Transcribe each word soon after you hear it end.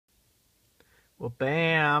Well,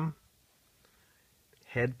 bam!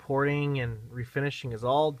 Head porting and refinishing is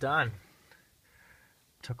all done.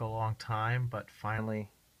 Took a long time, but finally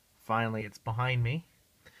it's behind me.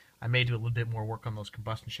 I may do a little bit more work on those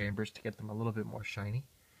combustion chambers to get them a little bit more shiny.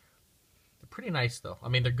 They're pretty nice though. I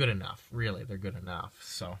mean, they're good enough. Really, they're good enough.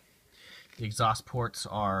 So the exhaust ports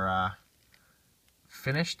are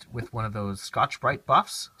finished with one of those Scotch-Brite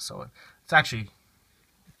buffs. So it's actually,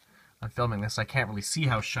 I'm filming this, I can't really see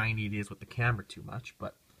how shiny it is with the camera too much,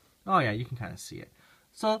 but oh yeah, you can kind of see it.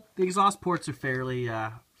 So the exhaust ports are fairly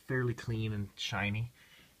clean and shiny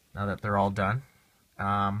now that they're all done.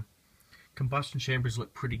 Combustion chambers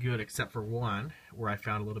look pretty good except for one where I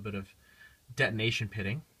found a little bit of detonation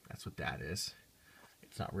pitting. That's what that is.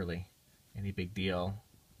 It's not really any big deal.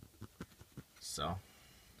 So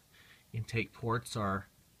intake ports are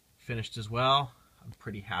finished as well. I'm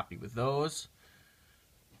pretty happy with those.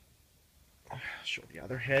 I'll show the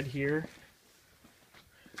other head here.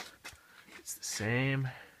 It's the same.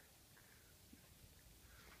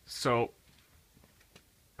 So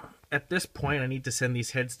at this point I need to send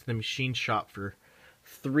these heads to the machine shop for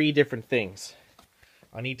 3 different things.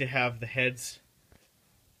 I need to have the heads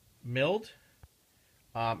milled,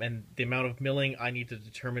 and the amount of milling I need to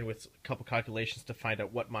determine with a couple calculations to find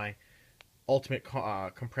out what my ultimate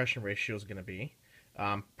compression ratio is going to be.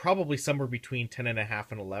 Probably somewhere between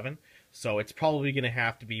 10.5 and 11. So it's probably going to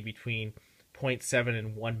have to be between 0.7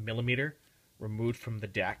 and 1 millimeter removed from the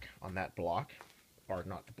deck on that block. Or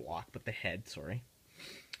not the block, but the head, sorry.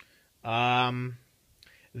 Then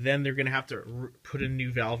they're going to have to put in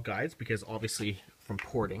new valve guides because obviously from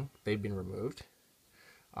porting, they've been removed.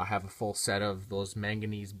 I have a full set of those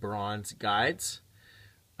manganese bronze guides.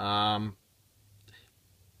 I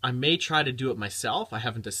may try to do it myself. I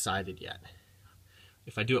haven't decided yet.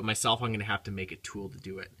 If I do it myself, I'm going to have to make a tool to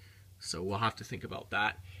do it. So we'll have to think about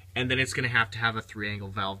that. And then it's going to have a 3-angle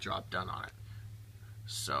valve job done on it.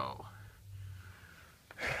 So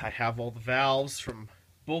I have all the valves from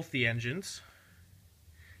both the engines,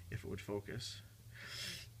 if it would focus,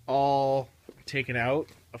 all taken out,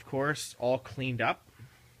 of course, all cleaned up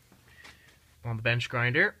on the bench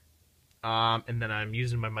grinder. And then I'm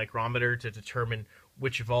using my micrometer to determine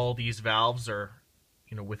which of all these valves are,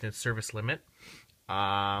 within service limit.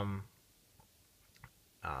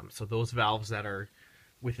 So those valves that are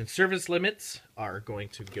within service limits are going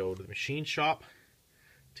to go to the machine shop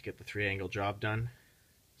to get the 3-angle job done.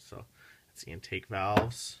 So that's the intake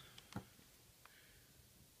valves.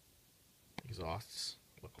 Exhausts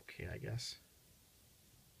look okay, I guess.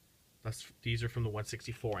 These are from the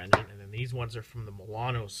 164 engine, and then these ones are from the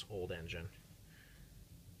Milano's old engine.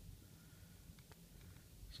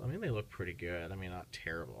 So I mean, they look pretty good. I mean, not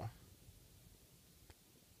terrible.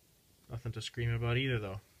 Nothing to scream about either,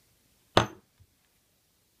 though.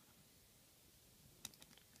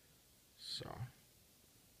 So,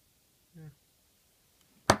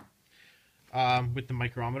 yeah. With the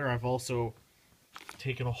micrometer, I've also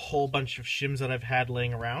taken a whole bunch of shims that I've had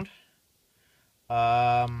laying around.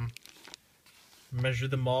 Measure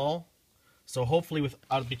them all. So hopefully,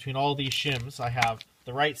 between all these shims, I have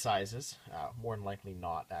the right sizes. More than likely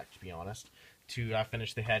not, to be honest, to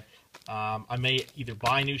finish the head. I may either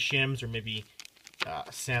buy new shims or maybe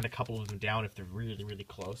sand a couple of them down if they're really, really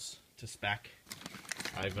close to spec.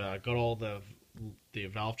 I've got all the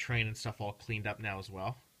valve train and stuff all cleaned up now as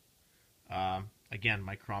well. Again,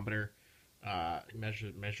 micrometer,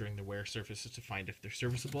 measuring the wear surfaces to find if they're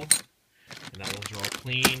serviceable. And now those are all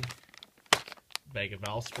clean. Bag of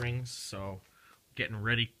valve springs, so getting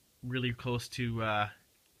ready, really close to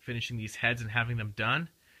finishing these heads and having them done.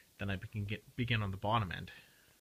 Then I can begin on the bottom end.